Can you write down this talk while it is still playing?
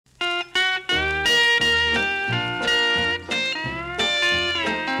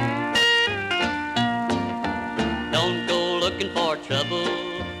trouble,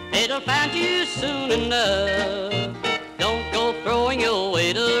 it'll find you soon enough. Don't go throwing your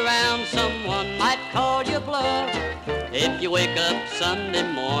weight around, someone might call you bluff. If you wake up Sunday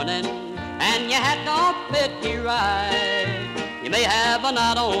morning and your hat don't fit you right, you may have a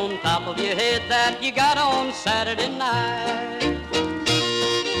knot on top of your head that you got on Saturday night.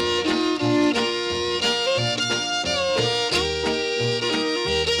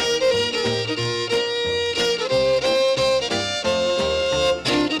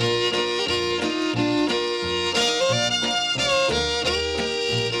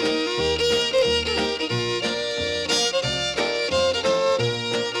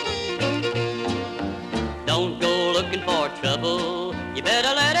 Don't go looking for trouble, you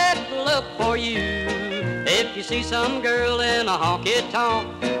better let it look for you. If you see some girl in a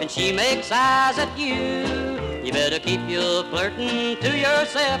honky-tonk and she makes eyes at you, you better keep your flirting to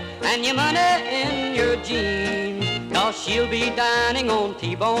yourself and your money in your jeans, 'cause she'll be dining on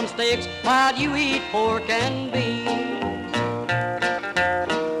T-bone steaks while you eat pork and beans.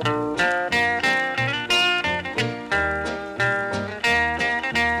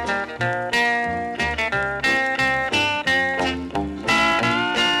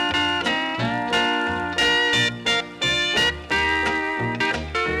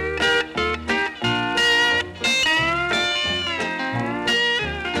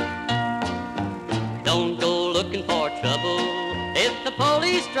 Don't go looking for trouble if the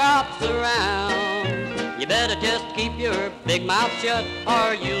police drops around. You better just keep your big mouth shut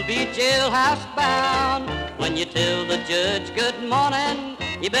or you'll be jailhouse bound. When you tell the judge good morning,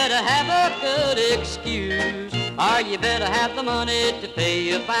 you better have a good excuse, or you better have the money to pay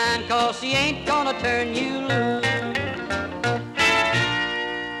your fine, 'cause he ain't gonna turn you loose.